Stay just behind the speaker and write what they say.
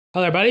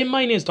Hello everybody,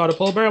 my name is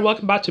Dr.polarbear and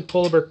welcome back to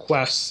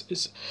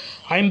PolarbearQuest.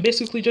 I'm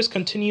basically just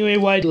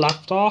continuing where I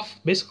left off.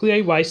 Basically,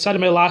 what I said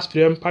in my last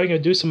video, I'm probably going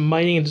to do some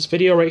mining in this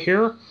video right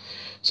here.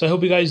 So I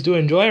hope you guys do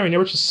enjoy.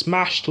 Remember to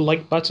smash the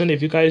like button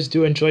if you guys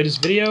do enjoy this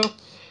video.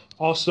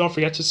 Also, don't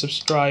forget to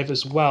subscribe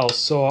as well.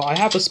 So I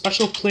have a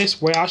special place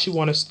where I actually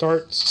want to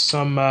start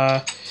some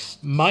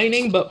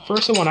mining, but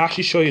first I want to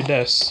actually show you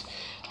this.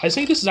 I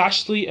think this is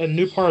actually a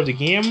new part of the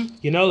game,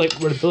 you know, like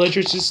where the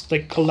villagers just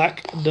like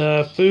collect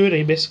the food and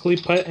you basically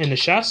put it in the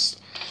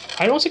chest.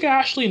 I don't think I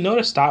actually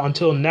noticed that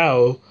until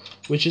now,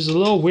 which is a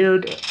little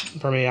weird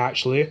for me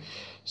actually.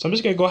 So I'm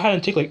just gonna go ahead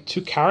and take like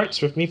 2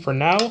 carrots with me for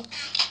now.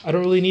 I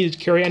don't really need to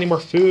carry any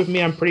more food with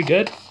me, I'm pretty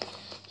good.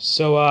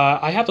 So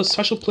I have a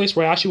special place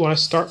where I actually want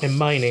to start my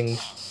mining.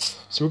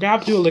 So we're gonna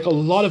have to do like a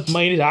lot of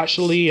mining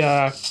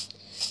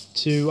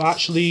to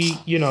actually,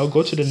 you know,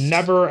 go to the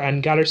Nether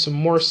and gather some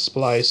more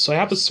supplies. So I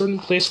have a certain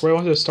place where I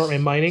wanted to start my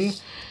mining.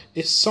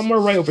 It's somewhere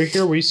right over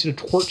here where you see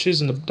the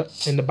torches in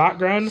the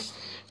background.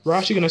 We're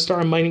actually going to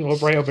start mining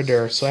right over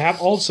there. So I have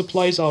all the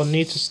supplies I'll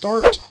need to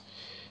start.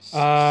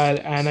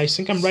 And I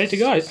think I'm ready to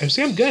go. I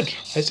think I'm good.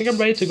 I think I'm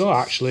ready to go,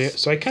 actually.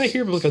 So I kind of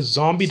hear like a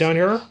zombie down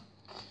here.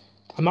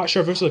 I'm not sure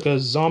if there's like a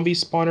zombie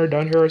spawner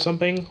down here or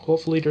something.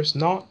 Hopefully there's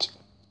not.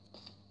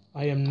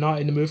 I am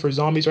not in the mood for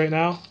zombies right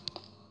now.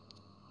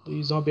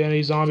 Please don't be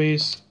any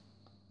zombies.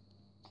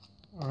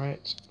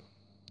 Alright.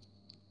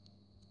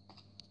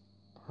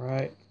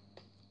 Alright.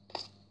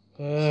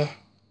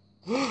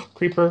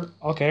 Creeper.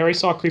 Okay, I already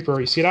saw a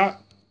creeper. You see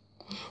that?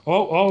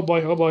 Oh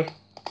boy, oh boy.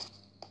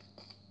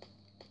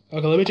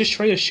 Okay, let me just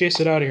try to chase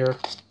it out of here.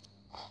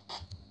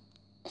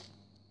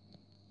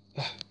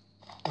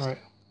 Alright.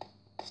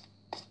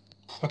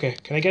 Okay,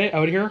 can I get it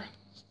out of here?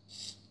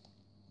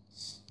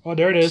 Oh,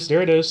 there it is,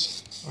 there it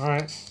is.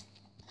 Alright.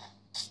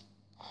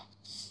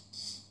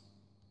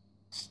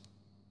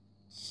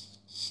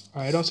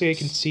 Alright, I don't think it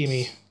can see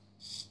me.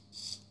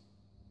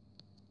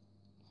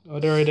 Oh,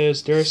 there it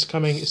is. There it's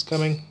coming. It's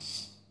coming.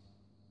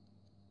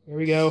 Here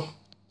we go.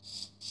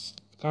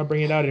 Gotta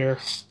bring it out of here.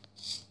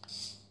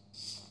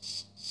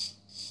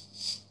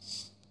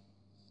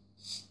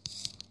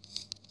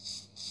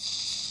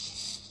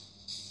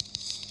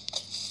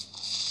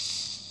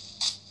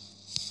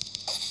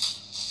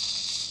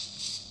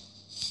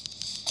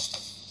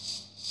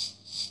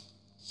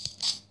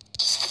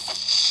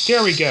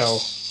 There we go.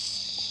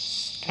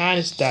 And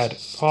it's dead.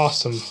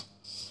 Awesome.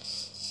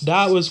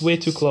 That was way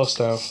too close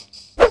though.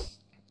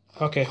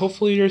 Okay,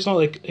 hopefully there's not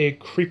like a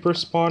creeper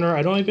spawner.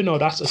 I don't even know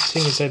if that's a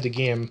thing inside the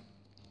game.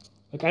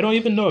 Like, I don't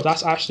even know if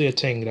that's actually a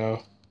thing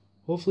though.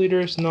 Hopefully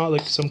there's not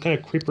like some kind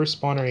of creeper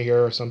spawner in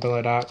here or something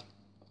like that.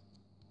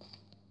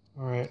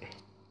 Alright.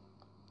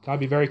 Gotta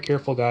be very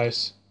careful,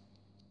 guys.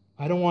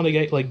 I don't want to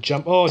get like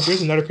jump. Oh,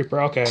 there's another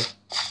creeper. Okay.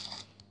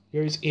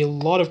 There's a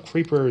lot of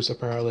creepers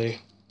apparently.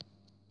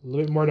 A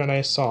little bit more than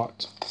I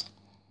thought.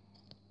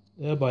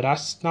 Yeah, but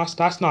that's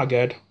not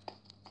good.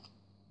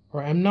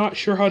 Or I'm not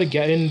sure how to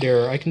get in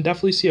there. I can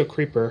definitely see a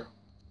creeper.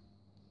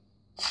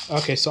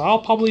 Okay, so I'll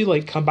probably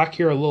like come back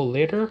here a little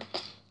later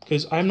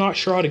because I'm not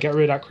sure how to get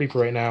rid of that creeper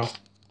right now.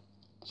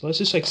 So let's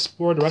just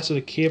explore the rest of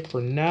the cave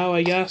for now,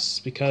 I guess,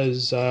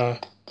 because I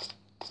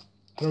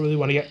don't really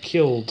want to get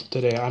killed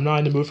today. I'm not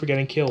in the mood for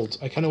getting killed.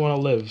 I kind of want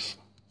to live.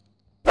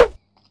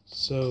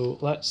 So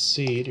let's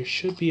see. There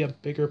should be a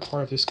bigger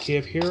part of this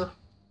cave here.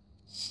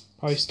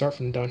 Probably start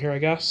from down here, I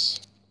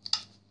guess.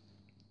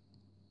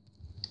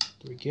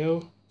 There we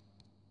go.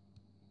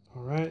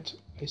 Alright,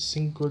 I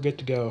think we're good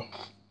to go.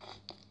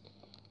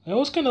 I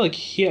always kind of like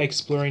hate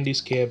exploring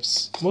these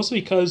caves,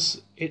 mostly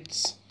because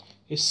it's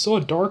so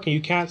dark and you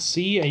can't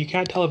see and you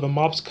can't tell if a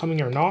mob's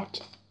coming or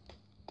not.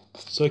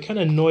 So it kind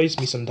of annoys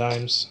me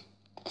sometimes.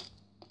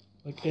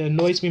 Like, it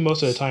annoys me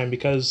most of the time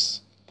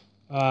because,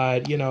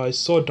 you know, it's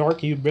so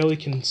dark you barely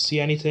can see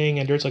anything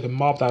and there's like a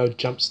mob that would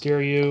jump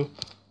scare you.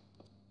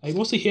 I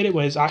mostly hate it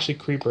when it's actually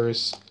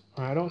creepers.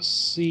 Alright, I don't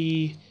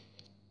see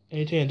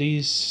anything in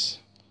these.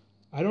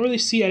 I don't really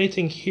see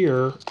anything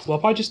here. Well, I'll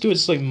probably just do it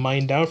just like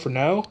mine down for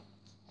now.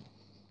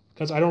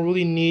 Because I don't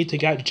really need to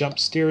get jump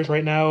scares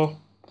right now.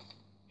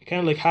 I kind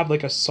of like have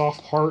like a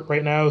soft heart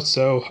right now,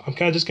 so I'm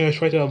kind of just going to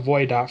try to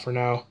avoid that for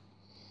now.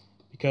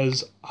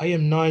 Because I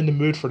am not in the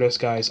mood for this,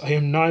 guys. I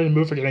am not in the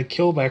mood for getting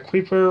killed by a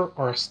creeper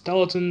or a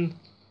skeleton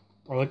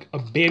or like a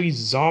baby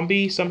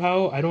zombie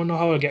somehow. I don't know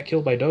how I get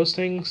killed by those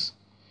things.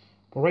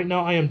 But right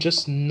now I am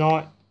just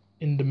not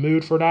in the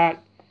mood for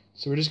that.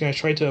 So we're just going to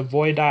try to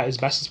avoid that as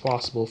best as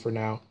possible for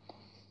now.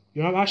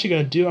 You know what I'm actually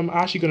going to do? I'm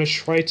actually going to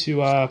try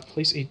to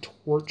place a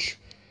torch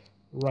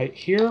right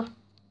here.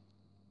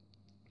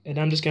 And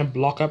I'm just going to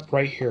block up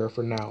right here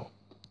for now.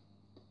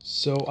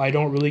 So I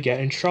don't really get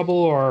in trouble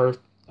or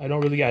I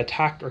don't really get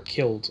attacked or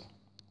killed.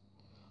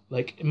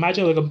 Like,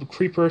 imagine like a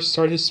creeper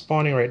started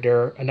spawning right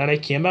there and then I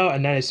came out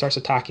and then it starts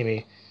attacking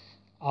me.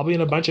 I'll be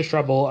in a bunch of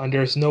trouble and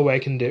there's nowhere I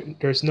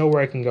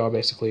can go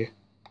basically.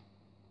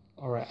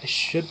 Alright, I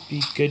should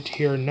be good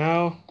here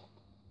now.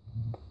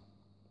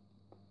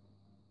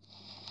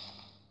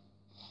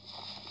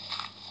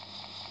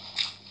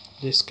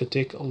 This could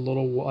take a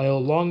little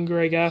while longer,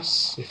 I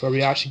guess, before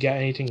we actually get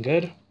anything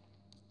good.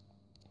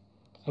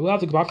 I will have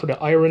to go back for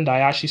the iron that I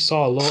actually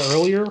saw a little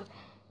earlier,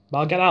 but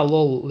I'll get that a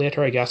little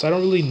later, I guess. I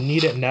don't really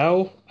need it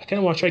now. I kind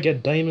of want to try to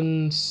get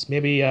diamonds,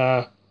 maybe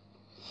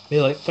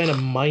like find a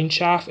mine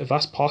shaft if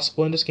that's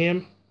possible in this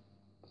game.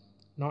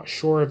 Not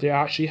sure if they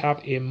actually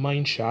have a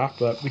mine shaft,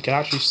 but we can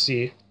actually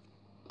see.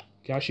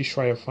 We can actually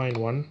try to find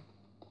one.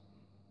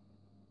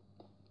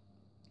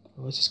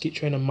 Let's just keep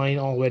trying to mine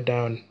all the way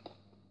down.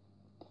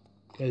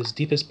 Get as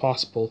deep as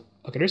possible.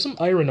 Okay, there's some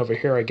iron over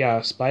here, I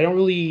guess, but I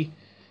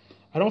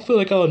don't feel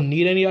like I'll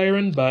need any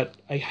iron, but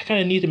I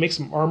kind of need to make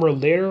some armor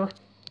later.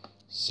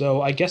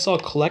 So I guess I'll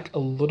collect a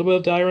little bit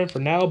of the iron for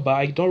now, but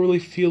I don't really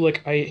feel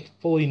like I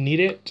fully need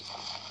it,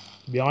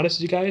 to be honest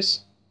with you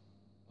guys.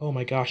 Oh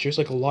my gosh, there's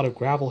like a lot of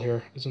gravel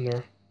here, isn't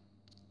there?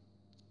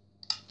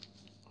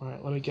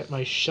 Alright, let me get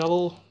my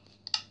shovel.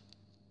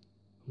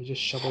 Let me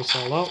just shovel this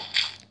all out.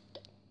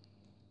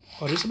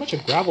 Oh, there's a bunch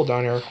of gravel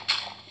down here.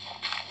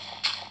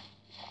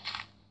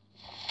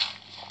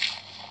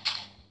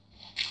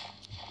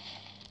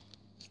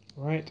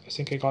 Alright, I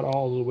think I got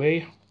all the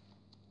way.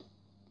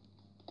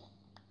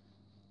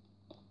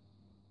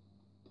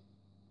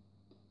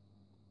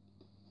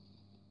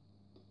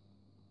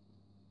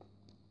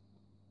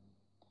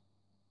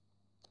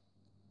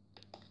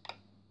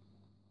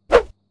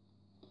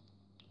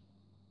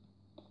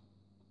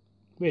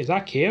 Wait, is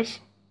that cave?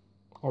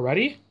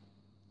 Already?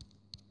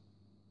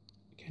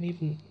 I can't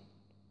even...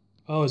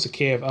 Oh, it's a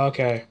cave.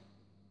 Okay.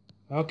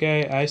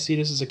 Okay, I see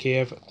this is a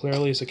cave.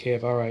 Clearly it's a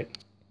cave. Alright.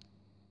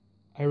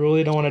 I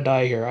really don't want to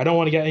die here. I don't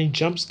want to get any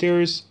jump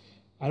scares.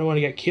 I don't want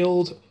to get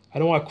killed. I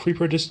don't want a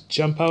creeper just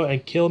jump out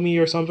and kill me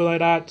or something like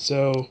that.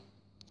 So,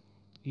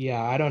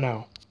 yeah, I don't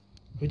know.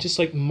 I'm just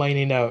like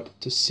mining out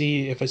to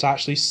see if it's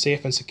actually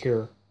safe and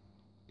secure.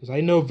 Because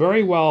I know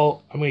very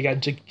well I'm going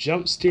to get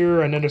jump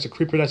steer and then there's a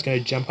creeper that's going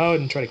to jump out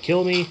and try to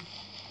kill me.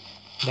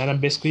 And then I'm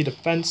basically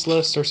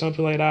defenseless or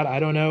something like that. I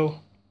don't know.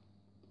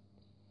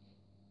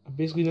 I'm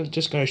basically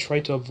just going to try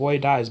to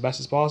avoid that as best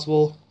as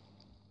possible.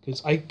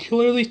 Because I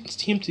clearly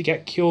seem to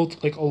get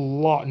killed like a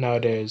lot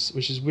nowadays,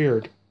 which is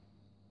weird.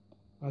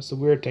 That's the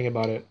weird thing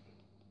about it.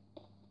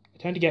 I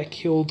tend to get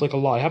killed like a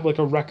lot. I have like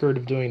a record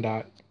of doing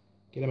that.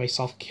 Getting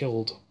myself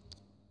killed.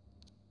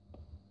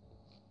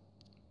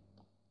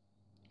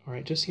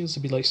 Alright, just seems to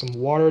be like some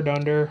water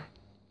down there.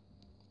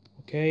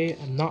 Okay,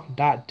 and not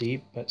that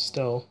deep, but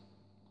still.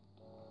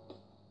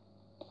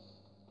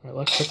 Alright,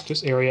 let's check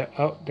this area.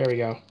 Oh, there we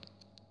go.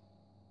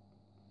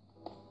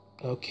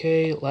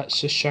 Okay, let's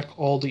just check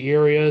all the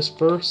areas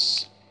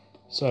first.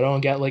 So I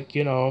don't get like,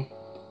 you know,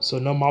 so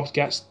no mobs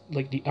get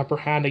like the upper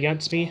hand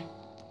against me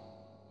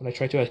when I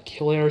try to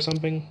kill it or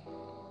something.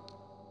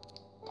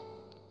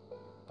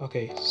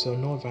 Okay, so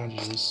no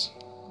advantages.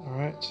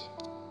 Alright.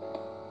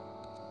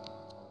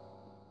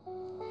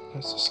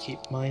 Let's just keep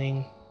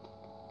mining.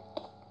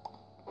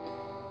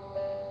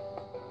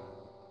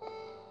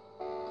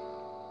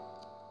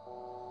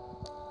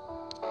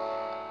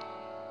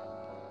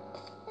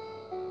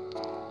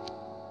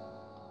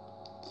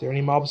 Is there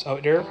any mobs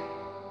out there?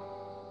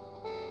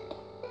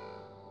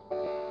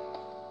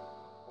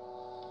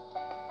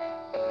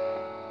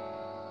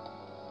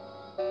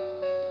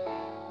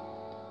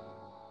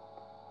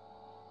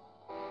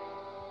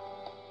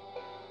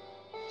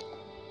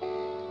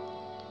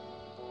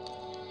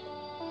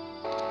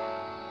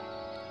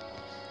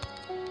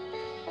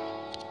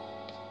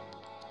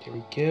 There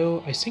we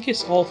go. I think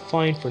it's all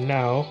fine for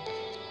now.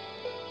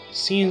 It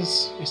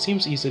seems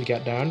easy to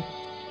get down.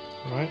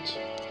 Alright.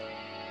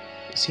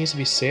 It seems to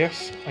be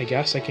safe. I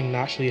guess I can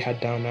actually head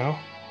down now.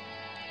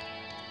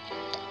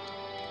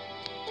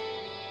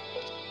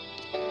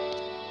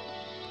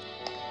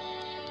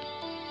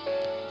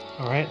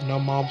 Alright, no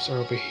mobs are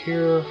over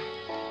here.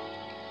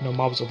 No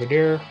mobs over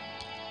there.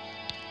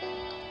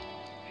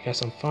 I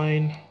guess I'm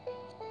fine.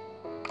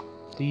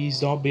 Please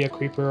don't be a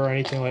creeper or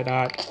anything like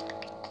that.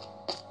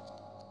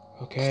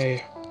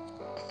 Okay.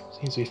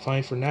 Seems to be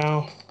fine for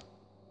now.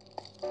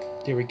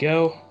 There we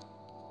go.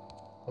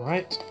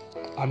 Alright.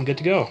 I'm good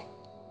to go.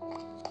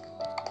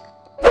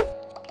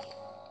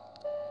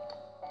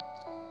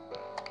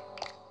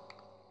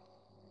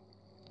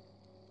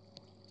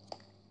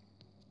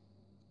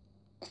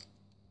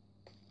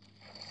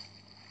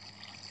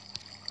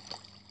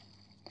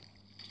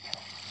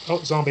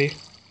 Oh, zombie.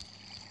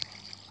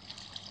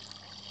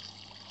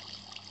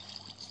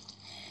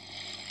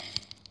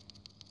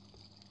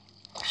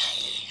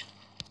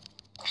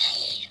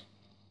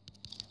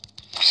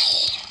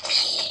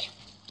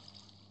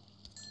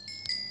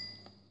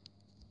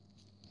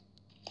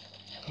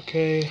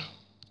 Okay.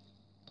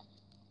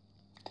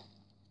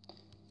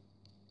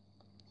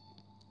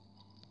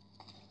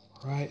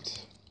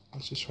 Right.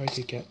 Let's just try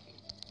to get...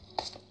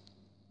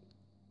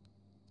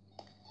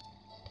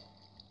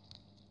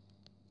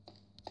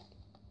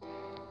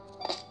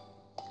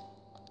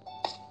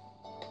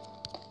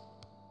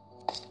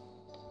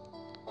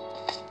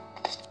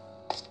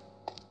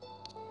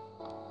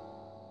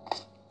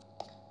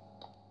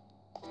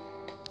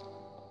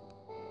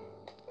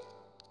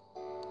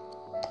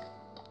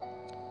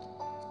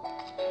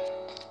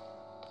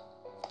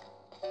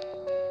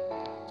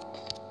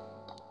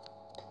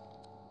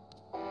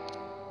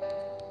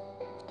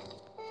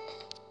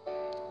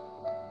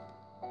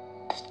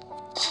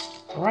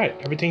 Alright,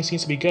 everything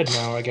seems to be good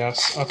now, I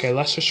guess. Okay,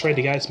 let's just try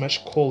to get as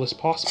much coal as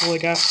possible, I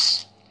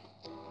guess.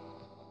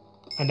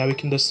 And now we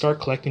can just start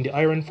collecting the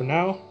iron for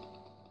now.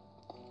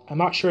 I'm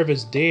not sure if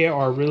it's day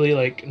or really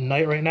like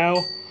night right now.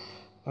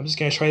 I'm just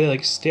gonna try to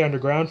like stay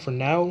underground for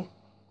now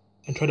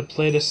and try to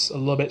play this a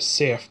little bit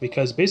safe,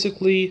 because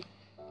basically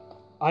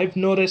I've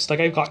noticed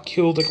like I got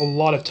killed like a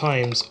lot of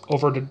times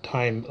over the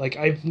time. Like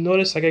I've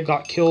noticed like I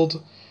got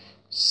killed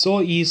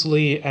so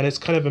easily and it's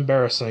kind of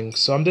embarrassing.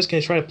 So I'm just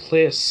gonna try to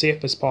play as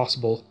safe as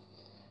possible.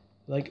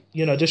 Like,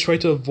 you know, just try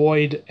to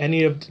avoid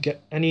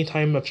any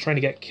time of trying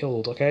to get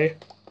killed, okay?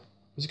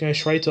 I'm just gonna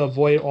try to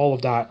avoid all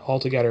of that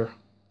altogether.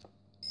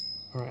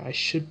 Alright, I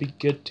should be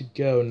good to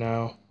go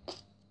now.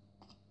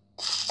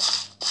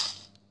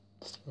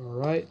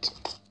 Alright.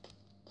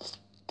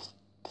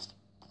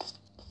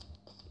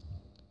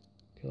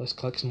 Okay, let's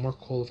collect some more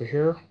coal over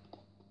here.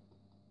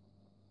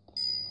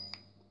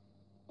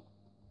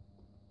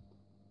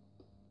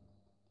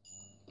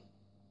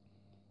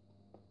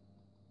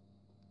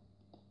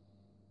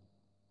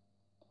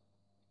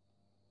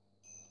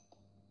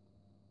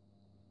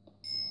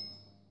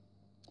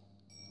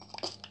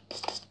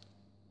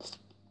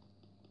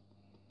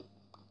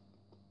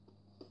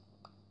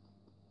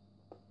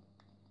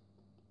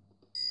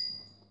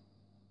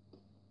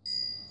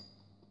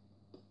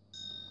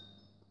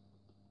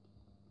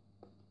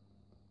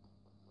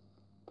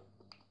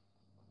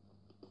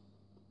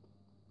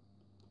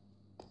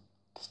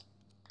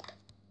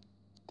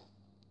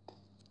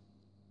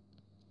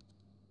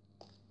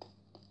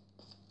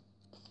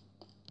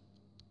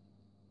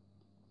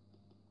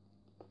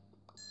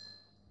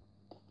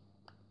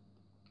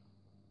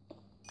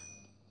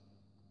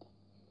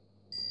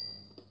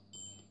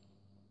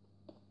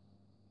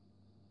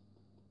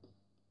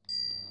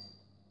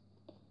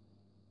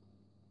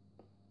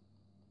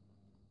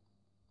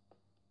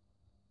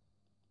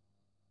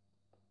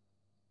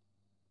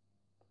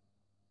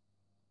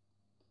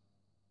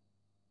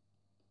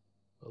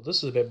 Well,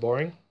 this is a bit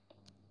boring.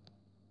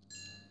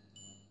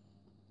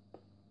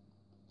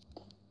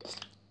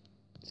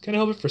 It's kind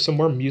of helpful for some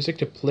more music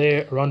to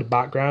play around the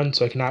background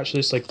so I can actually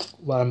just like,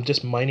 while I'm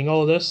just mining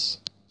all of this,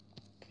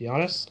 to be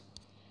honest.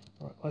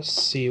 Alright, let's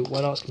see,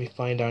 what else can we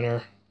find down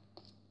here?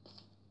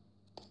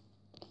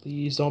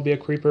 Please don't be a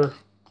creeper.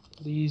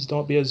 Please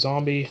don't be a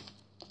zombie.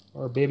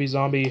 Or a baby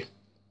zombie.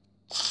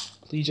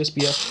 Please just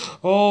be a...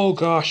 Oh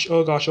gosh,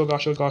 oh gosh, oh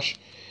gosh, oh gosh.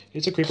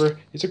 It's a creeper,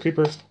 it's a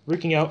creeper.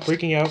 Freaking out,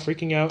 freaking out,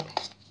 freaking out.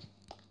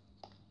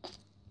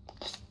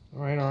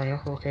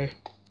 Alright, okay.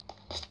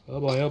 Oh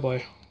boy, oh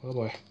boy, oh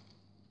boy.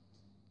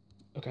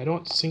 Okay, I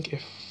don't think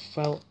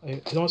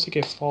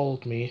it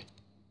followed me.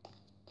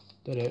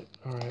 Did it?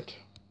 Alright.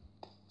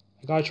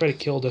 I gotta try to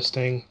kill this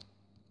thing.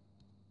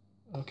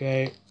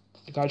 Okay.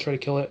 I gotta try to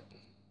kill it.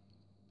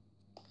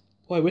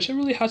 Well, I wish I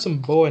really had some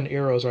bow and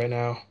arrows right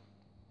now.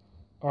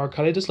 Or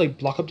could I just like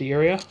block up the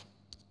area?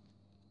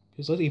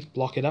 Just let me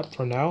block it up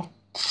for now.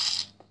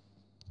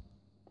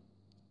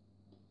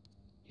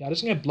 Yeah, I'm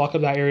just gonna block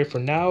up that area for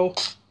now.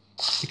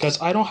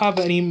 Because I don't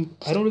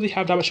really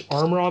have that much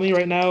armor on me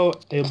right now.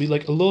 It'll be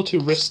like a little too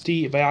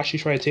risky if I actually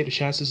try to take the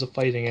chances of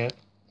fighting it.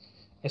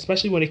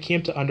 Especially when it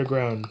came to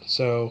underground.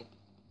 So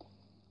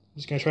I'm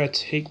just gonna try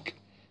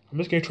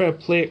to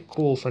play it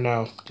cool for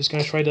now. Just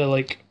gonna try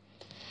to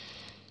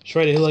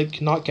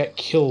not get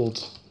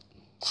killed.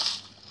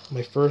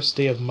 My first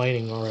day of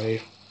mining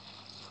already.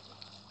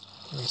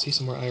 I see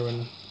some more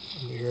iron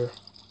over here.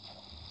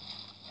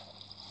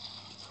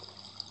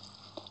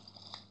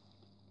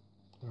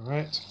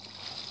 Alright.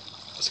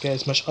 Let's get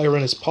as much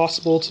iron as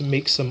possible to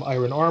make some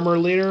iron armor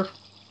later.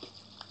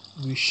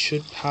 We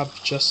should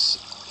have just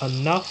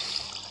enough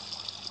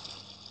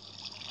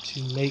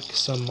to make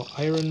some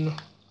iron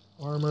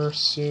armor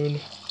soon.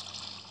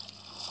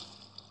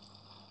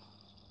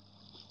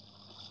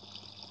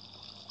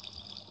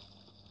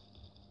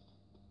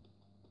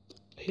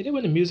 I hate it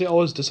when the music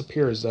always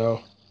disappears though.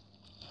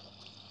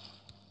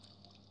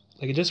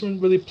 Like it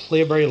doesn't really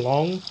play very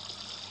long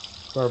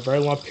for a very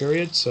long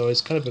period, so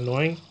it's kind of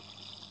annoying.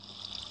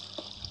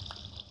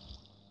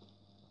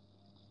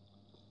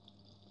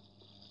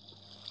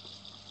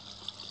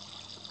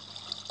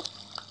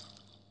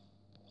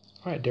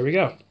 Alright, there we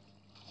go.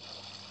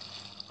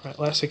 Alright,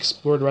 let's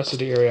explore the rest of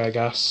the area, I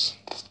guess.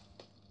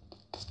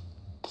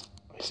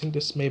 I think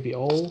this may be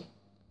all.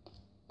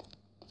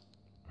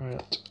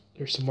 Alright,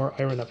 there's some more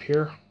iron up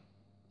here.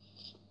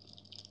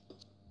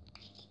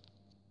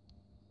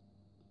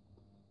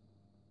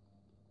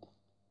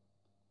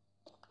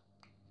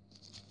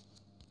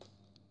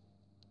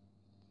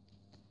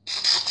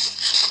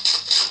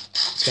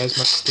 Let's get as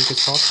much steak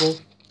as possible.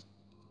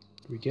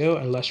 There we go,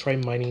 and let's try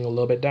mining a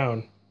little bit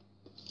down.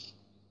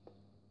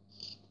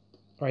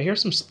 Alright,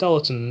 here's some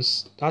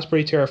skeletons. That's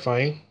pretty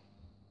terrifying.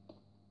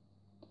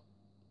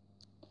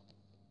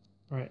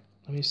 Alright,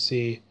 let me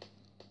see.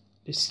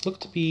 They seem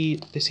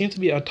to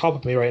be on top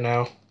of me right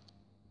now.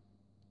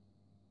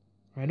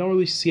 I don't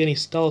really see any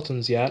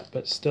skeletons yet,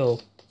 but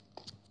still.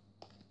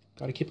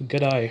 Gotta keep a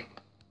good eye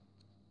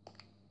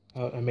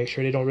out and make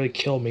sure they don't really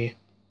kill me.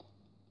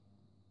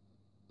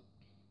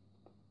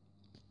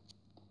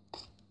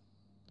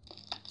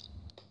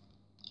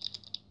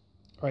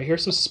 Alright,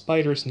 here's some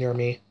spiders near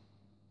me.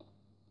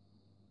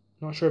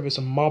 Not sure if it's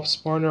a mob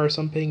spawner or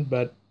something,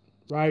 but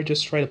rather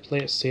just try to play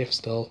it safe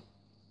still.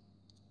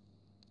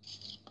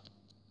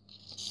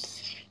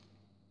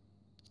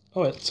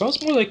 Oh, it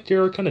sounds more like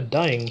they're kind of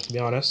dying, to be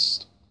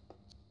honest.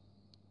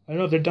 I don't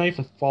know if they're dying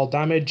from fall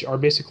damage or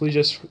basically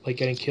just like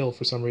getting killed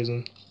for some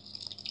reason.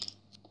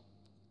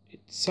 It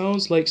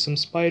sounds like some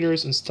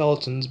spiders and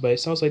skeletons, but it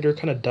sounds like they're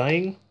kind of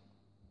dying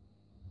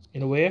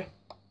in a way.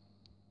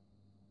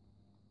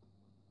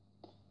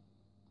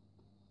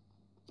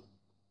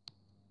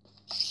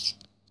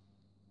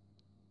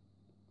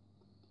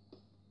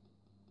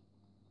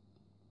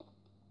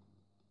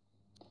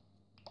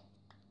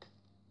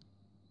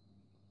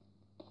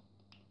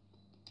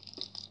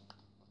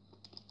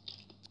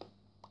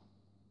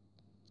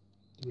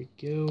 There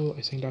we go.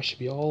 I think that should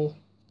be all.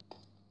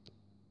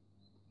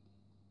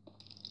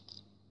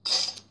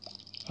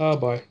 Oh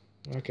boy.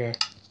 Okay.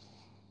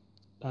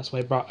 That's why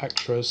I brought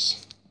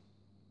extras.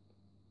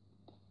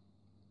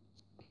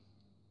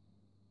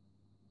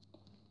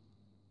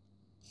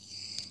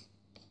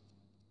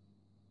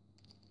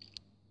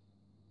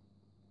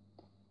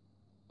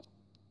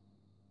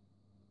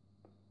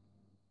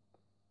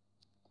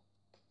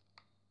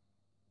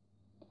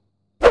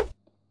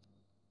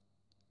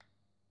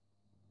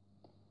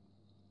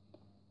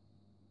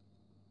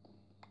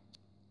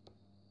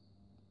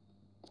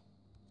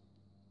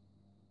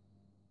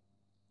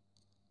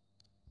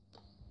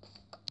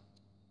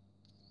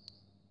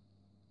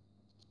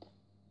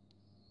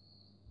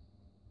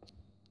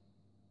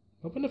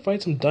 Hoping to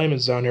find some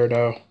diamonds down here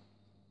though.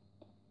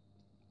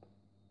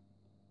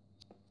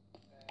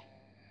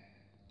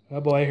 Oh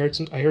boy, I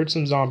heard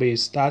some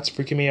zombies. That's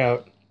freaking me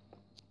out.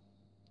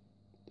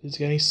 It's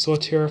getting so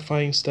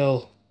terrifying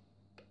still.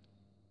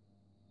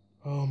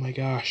 Oh my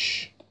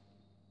gosh.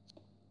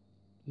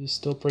 This is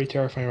still pretty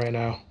terrifying right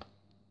now.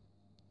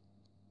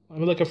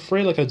 I'm like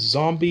afraid like a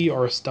zombie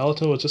or a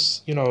skeleton will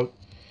just, you know,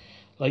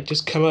 like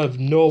just come out of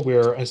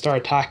nowhere and start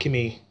attacking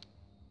me.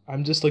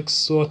 I'm just like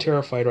so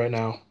terrified right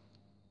now.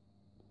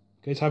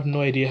 You guys have no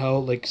idea how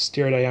like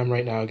scared I am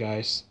right now,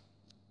 guys.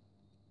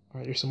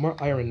 Alright, there's some more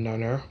iron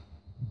down there.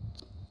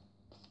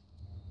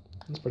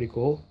 That's pretty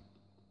cool.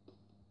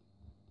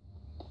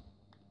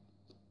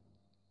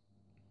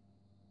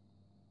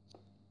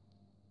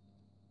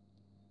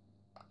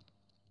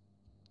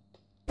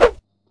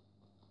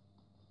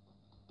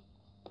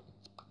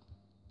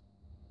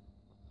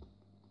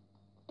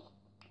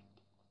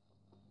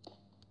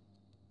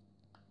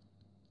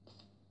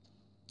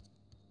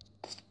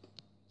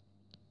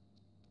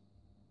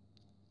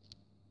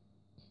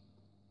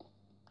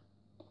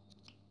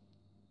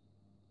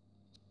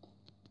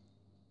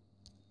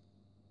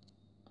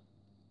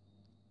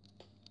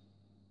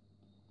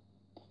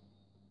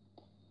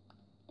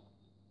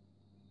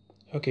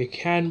 Okay,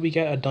 can we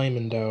get a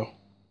diamond though?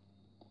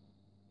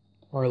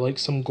 Or like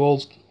some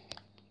gold?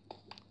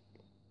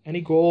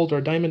 Any gold or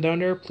diamond down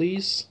there,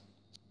 please?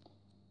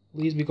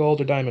 Please be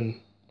gold or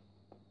diamond.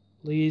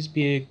 Please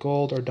be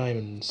gold or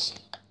diamonds.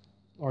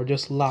 Or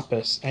just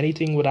lapis.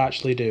 Anything would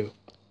actually do.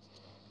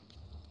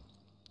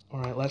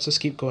 Alright, let's just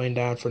keep going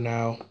down for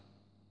now.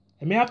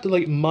 I may have to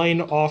like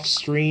mine off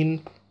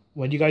screen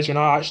when you guys are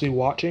not actually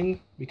watching,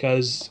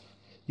 because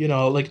you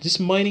know, like this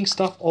mining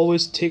stuff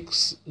always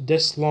takes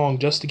this long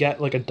just to get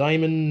like a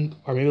diamond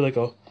or maybe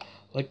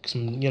like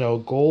some, you know,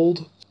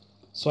 gold.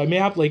 So I may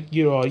have like,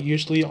 you know,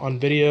 usually on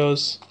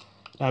videos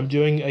that I'm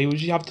doing, I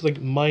usually have to like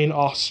mine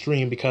off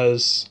stream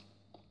because,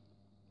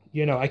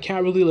 you know, I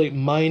can't really like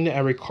mine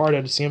and record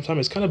at the same time.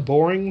 It's kind of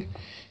boring,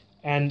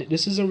 and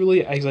this isn't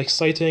really as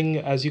exciting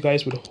as you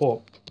guys would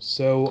hope.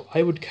 So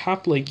I would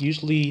have to like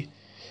usually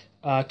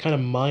kind of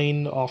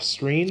mine off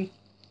screen,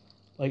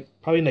 like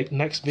probably like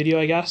next video,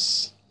 I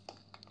guess.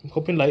 I'm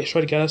hoping like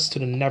try to get us to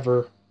the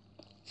Nether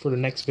for the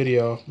next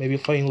video. Maybe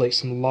find like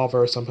some lava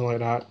or something like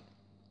that.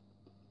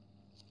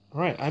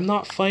 Alright, I'm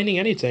not finding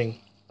anything,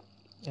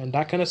 and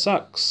that kind of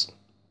sucks.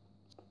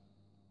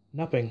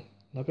 Nothing.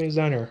 Nothing's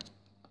down here.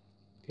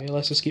 Okay,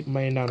 let's just keep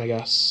mining down, I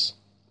guess.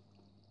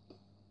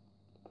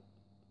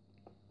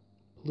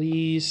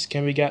 Please,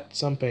 can we get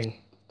something?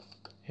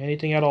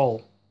 Anything at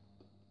all?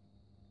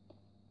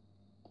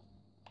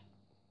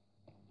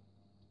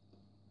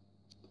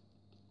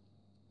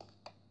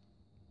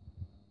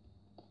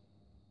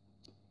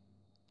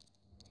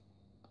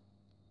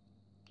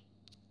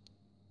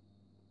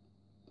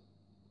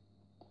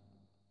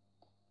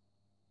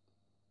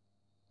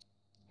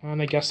 And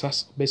I guess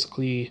that's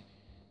basically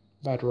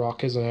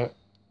bedrock, isn't it?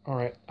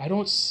 Alright, I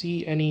don't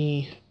see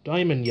any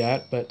diamond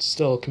yet, but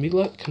still, can we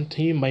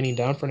continue mining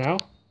down for now?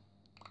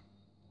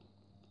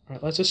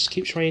 Alright, let's just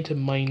keep trying to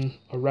mine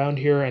around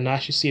here and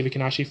actually see if we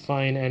can actually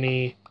find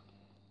any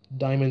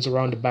diamonds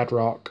around the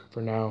bedrock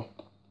for now.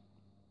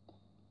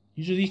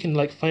 Usually you can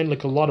like find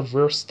like a lot of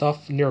rare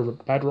stuff near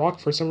bedrock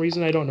for some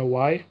reason, I don't know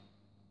why.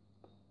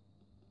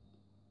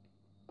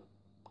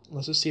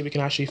 Let's just see if we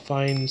can actually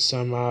find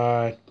some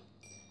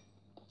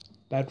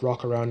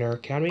bedrock around there,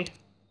 can we?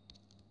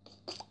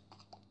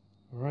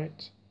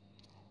 Alright.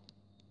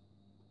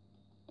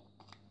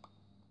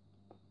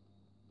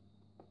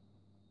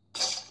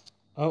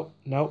 Oh,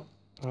 no.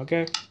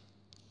 Okay.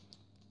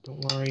 Don't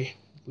worry.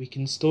 We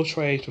can still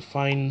try to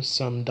find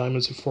some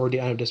diamonds before the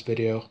end of this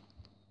video.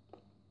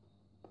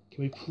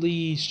 Can we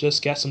please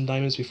just get some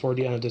diamonds before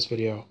the end of this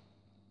video?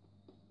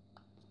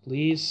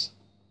 Please?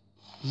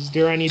 Is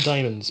there any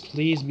diamonds?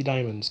 Please be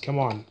diamonds. Come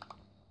on.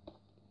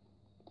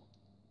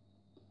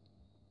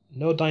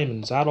 No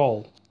diamonds at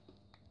all.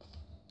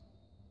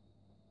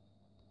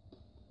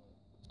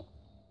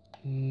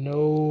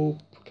 Nope.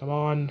 Come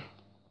on.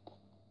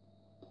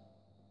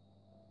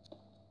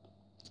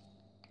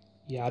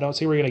 Yeah, I don't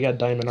think we're gonna get a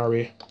diamond, are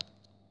we?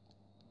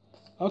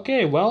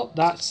 Okay, well,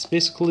 that's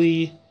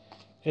basically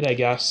it, I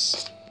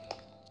guess.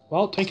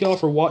 Well, thank you all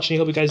for watching. I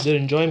hope you guys did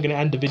enjoy. I'm gonna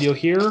end the video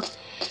here.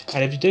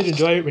 And if you did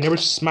enjoy it, remember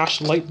to smash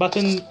the like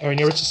button and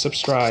remember to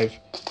subscribe.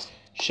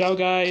 Ciao,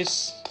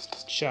 guys.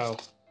 Ciao.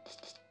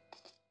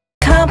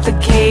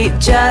 Complicate,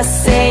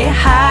 just say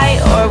hi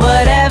or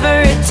whatever.